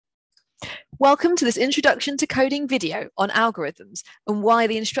Welcome to this introduction to coding video on algorithms and why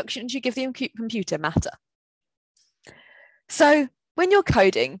the instructions you give the computer matter. So when you're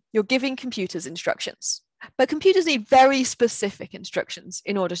coding, you're giving computers instructions, but computers need very specific instructions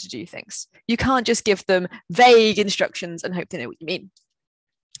in order to do things. You can't just give them vague instructions and hope they know what you mean.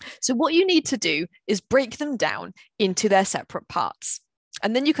 So what you need to do is break them down into their separate parts.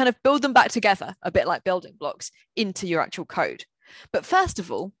 And then you kind of build them back together, a bit like building blocks, into your actual code. But first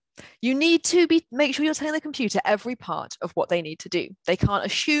of all, you need to make sure you're telling the computer every part of what they need to do. They can't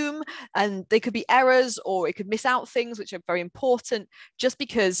assume, and they could be errors, or it could miss out things which are very important just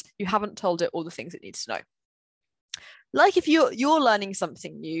because you haven't told it all the things it needs to know. Like if you're learning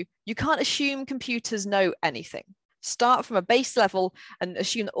something new, you can't assume computers know anything. Start from a base level and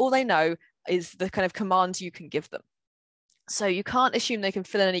assume that all they know is the kind of commands you can give them. So you can't assume they can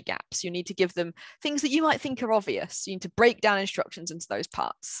fill in any gaps. You need to give them things that you might think are obvious. You need to break down instructions into those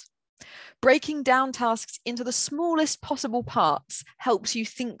parts. Breaking down tasks into the smallest possible parts helps you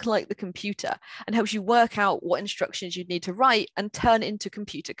think like the computer and helps you work out what instructions you need to write and turn into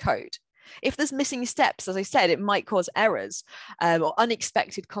computer code. If there's missing steps, as I said, it might cause errors or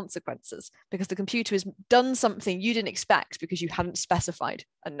unexpected consequences because the computer has done something you didn't expect because you hadn't specified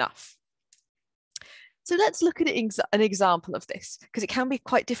enough. So let's look at an example of this, because it can be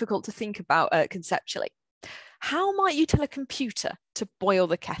quite difficult to think about conceptually. How might you tell a computer to boil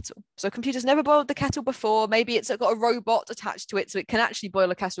the kettle? So a computer's never boiled the kettle before. Maybe it's got a robot attached to it, so it can actually boil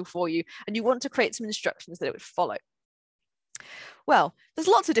a kettle for you, and you want to create some instructions that it would follow. Well, there's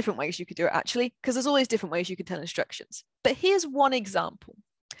lots of different ways you could do it, actually, because there's always different ways you could tell instructions. But here's one example.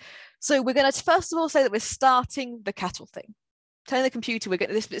 So we're going to first of all say that we're starting the kettle thing. Telling the computer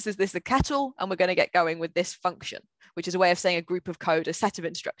this is the kettle, and we're going to get going with this function, which is a way of saying a group of code, a set of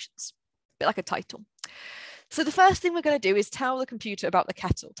instructions, a bit like a title. So the first thing we're going to do is tell the computer about the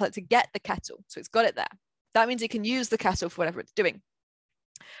kettle, tell it to get the kettle. So it's got it there. That means it can use the kettle for whatever it's doing.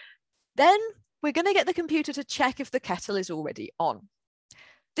 Then we're going to get the computer to check if the kettle is already on.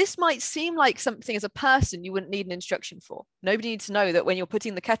 This might seem like something as a person you wouldn't need an instruction for. Nobody needs to know that when you're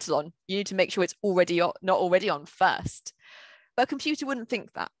putting the kettle on, you need to make sure it's already on, not already on first. But a computer wouldn't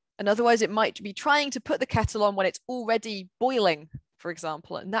think that. And otherwise it might be trying to put the kettle on when it's already boiling, for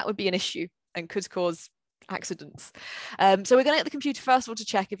example, and that would be an issue and could cause accidents. So we're going to get the computer first of all to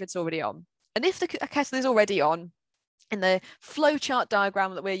check if it's already on. And if the kettle is already on, in the flowchart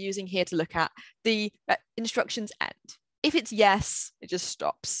diagram that we're using here to look at, the instructions end. If it's yes, it just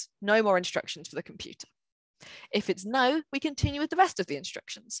stops. No more instructions for the computer. If it's no, we continue with the rest of the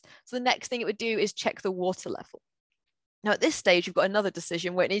instructions. So the next thing it would do is check the water level. Now at this stage, you've got another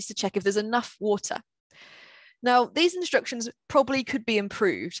decision where it needs to check if there's enough water. Now, these instructions probably could be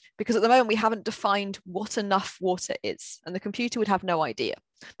improved because at the moment we haven't defined what enough water is, and the computer would have no idea.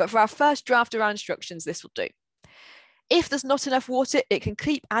 But for our first draft of our instructions, this will do. If there's not enough water, it can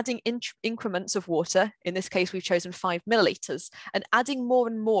keep adding increments of water. In this case, we've chosen 5 milliliters, and adding more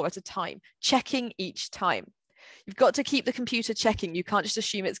and more at a time, checking each time. You've got to keep the computer checking. You can't just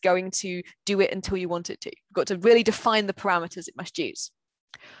assume it's going to do it until you want it to. You've got to really define the parameters it must use.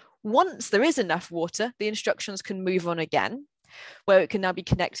 Once there is enough water, the instructions can move on again, where it can now be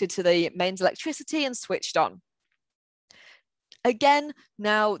connected to the mains electricity and switched on. Again,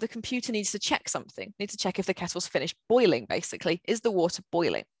 now the computer needs to check something, needs to check if the kettle's finished boiling, basically. Is the water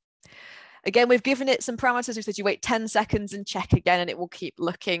boiling? Again, we've given it some parameters. We said you wait 10 seconds and check again, and it will keep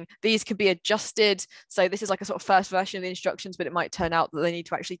looking. These could be adjusted. So this is like a sort of first version of the instructions, but it might turn out that they need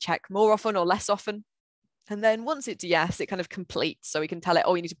to actually check more often or less often. And then once it's yes, it kind of completes. So we can tell it,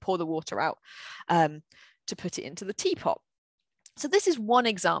 oh, you need to pour the water out to put it into the teapot. So this is one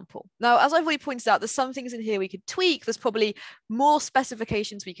example. Now, as I've already pointed out, there's some things in here we could tweak. There's probably more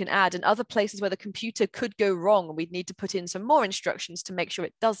specifications we can add and other places where the computer could go wrong and we'd need to put in some more instructions to make sure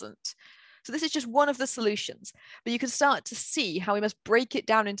it doesn't. So this is just one of the solutions, but you can start to see how we must break it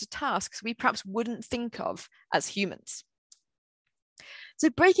down into tasks we perhaps wouldn't think of as humans. So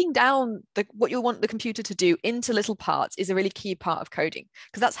breaking down what you want the computer to do into little parts is a really key part of coding,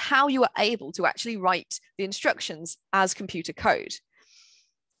 because that's how you are able to actually write the instructions as computer code.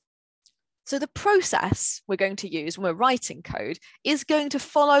 So the process we're going to use when we're writing code is going to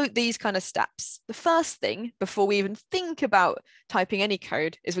follow these kind of steps. The first thing, before we even think about typing any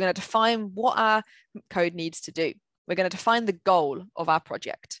code, is we're going to define what our code needs to do. We're going to define the goal of our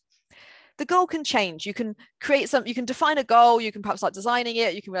project. The goal can change. You can you can define a goal, you can perhaps start designing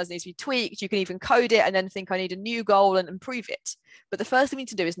it, you can realize it needs to be tweaked, you can even code it and then think I need a new goal and improve it. But the first thing we need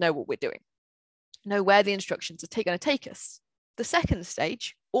to do is know what we're doing, know where the instructions are going to take us. The second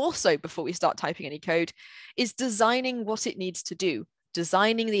stage, also before we start typing any code, is designing what it needs to do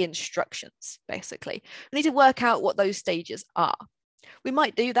designing the instructions, basically. We need to work out what those stages are. We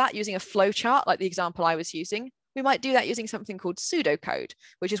might do that using a flowchart, like the example I was using. We might do that using something called pseudocode,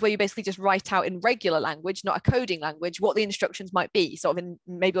 which is where you basically just write out in regular language, not a coding language, what the instructions might be, sort of in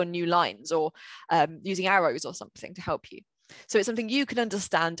maybe on new lines or using arrows or something to help you. So it's something you can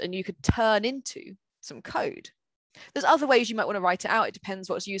understand and you could turn into some code. There's other ways you might want to write it out. It depends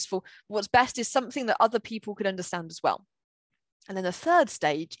what's useful. What's best is something that other people could understand as well. And then the third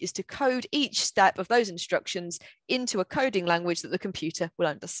stage is to code each step of those instructions into a coding language that the computer will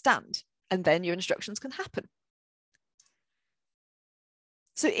understand. And then your instructions can happen.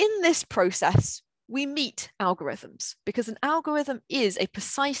 So in this process, we meet algorithms because an algorithm is a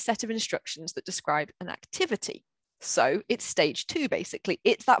precise set of instructions that describe an activity. So it's stage 2, basically.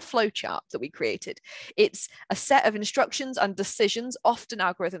 It's that flowchart that we created. It's a set of instructions and decisions. Often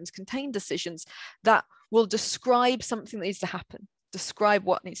algorithms contain decisions that will describe something that needs to happen, describe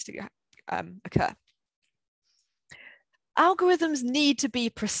what needs to occur. Algorithms need to be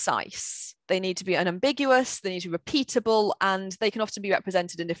precise. They need to be unambiguous, they need to be repeatable, and they can often be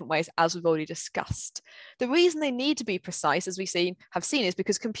represented in different ways, as we've already discussed. The reason they need to be precise, as we have seen, is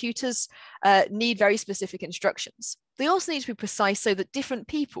because computers need very specific instructions. They also need to be precise so that different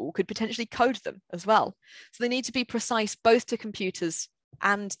people could potentially code them as well. So they need to be precise both to computers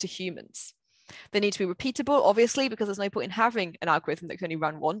and to humans. They need to be repeatable, obviously, because there's no point in having an algorithm that can only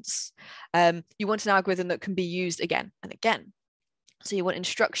run once. You want an algorithm that can be used again and again. So you want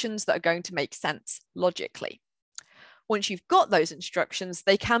instructions that are going to make sense logically. Once you've got those instructions,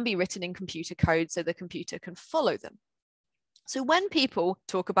 they can be written in computer code so the computer can follow them. So when people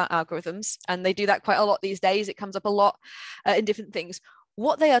talk about algorithms, and they do that quite a lot these days, it comes up a lot in different things,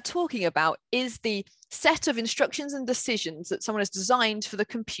 what they are talking about is the set of instructions and decisions that someone has designed for the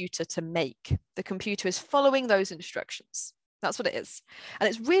computer to make. The computer is following those instructions. That's what it is. And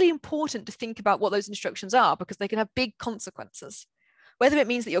it's really important to think about what those instructions are because they can have big consequences. Whether it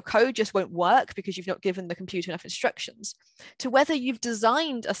means that your code just won't work because you've not given the computer enough instructions, to whether you've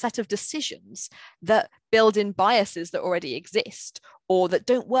designed a set of decisions that build in biases that already exist or that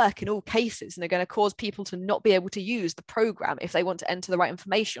don't work in all cases and are going to cause people to not be able to use the program if they want to enter the right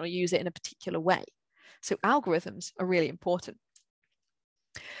information or use it in a particular way. So algorithms are really important.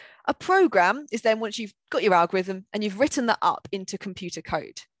 A program is then once you've got your algorithm and you've written that up into computer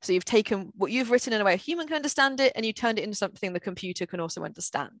code. So you've taken what you've written in a way a human can understand it and you turned it into something the computer can also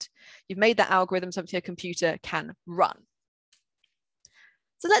understand. You've made that algorithm something a computer can run.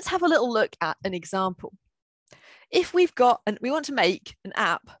 So let's have a little look at an example. If we want to make an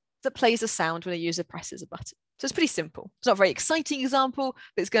app that plays a sound when a user presses a button. So it's pretty simple. It's not a very exciting example,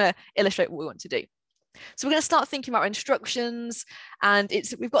 but it's going to illustrate what we want to do. So we're going to start thinking about our instructions, and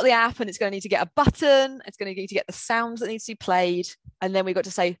we've got the app and it's going to need to get a button, it's going to need to get the sounds that needs to be played, and then we've got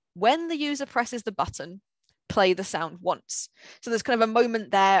to say when the user presses the button, play the sound once. So there's kind of a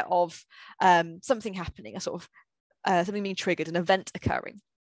moment there of something happening, a sort of something being triggered, an event occurring.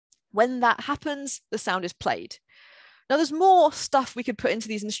 When that happens, the sound is played. Now there's more stuff we could put into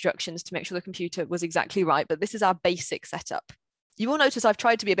these instructions to make sure the computer was exactly right, but this is our basic setup. You will notice I've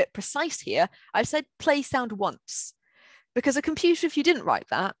tried to be a bit precise here. I've said play sound once, because a computer, if you didn't write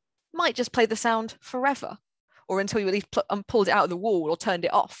that, might just play the sound forever, or until you at least pulled it out of the wall or turned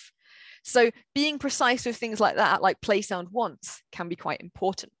it off. So being precise with things like that, like play sound once, can be quite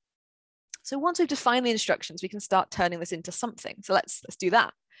important. So once we've defined the instructions, we can start turning this into something. So let's do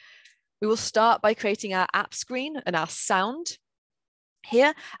that. We will start by creating our app screen and our sound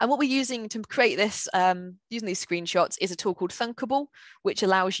here. And what we're using to create this, using these screenshots, is a tool called Thunkable, which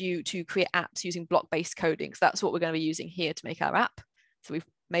allows you to create apps using block-based coding. So that's what we're going to be using here to make our app. So we've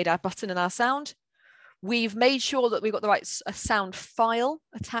made our button and our sound. We've made sure that we've got the right sound file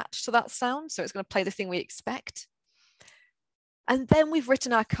attached to that sound. So it's going to play the thing we expect. And then we've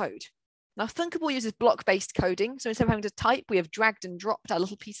written our code. Now, Thunkable uses block-based coding. So instead of having to type, we have dragged and dropped our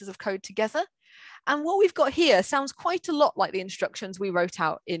little pieces of code together. And what we've got here sounds quite a lot like the instructions we wrote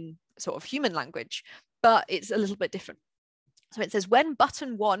out in sort of human language, but it's a little bit different. So it says, when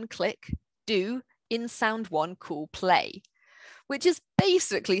button 1 click, do in sound 1 call play, which is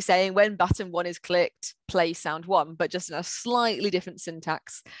basically saying when button 1 is clicked, play sound 1, but just in a slightly different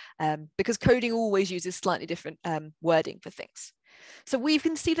syntax, because coding always uses slightly different wording for things. So we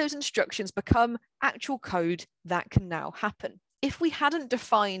can see those instructions become actual code that can now happen. If we hadn't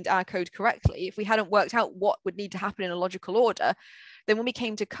defined our code correctly, if we hadn't worked out what would need to happen in a logical order, then when we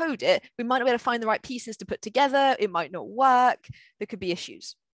came to code it, we might not be able to find the right pieces to put together. It might not work. There could be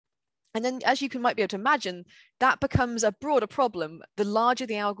issues. And then, as you might be able to imagine, that becomes a broader problem the larger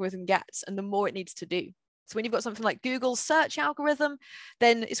the algorithm gets and the more it needs to do. So when you've got something like Google's search algorithm,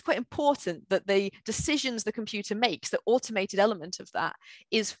 then it's quite important that the decisions the computer makes, the automated element of that,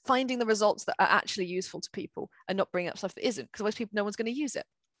 is finding the results that are actually useful to people and not bringing up stuff that isn't, because otherwise no one's going to use it.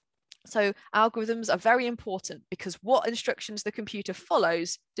 So algorithms are very important because what instructions the computer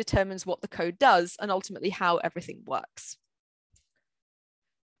follows determines what the code does and ultimately how everything works.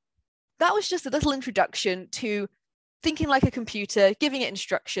 That was just a little introduction to thinking like a computer, giving it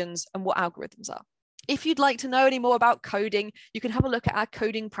instructions, and what algorithms are. If you'd like to know any more about coding, you can have a look at our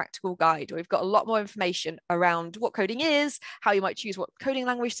coding practical guide, where we've got a lot more information around what coding is, how you might choose what coding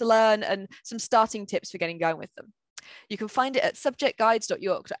language to learn, and some starting tips for getting going with them. You can find it at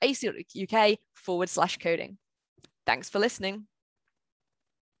subjectguides.york.ac.uk/coding. Thanks for listening.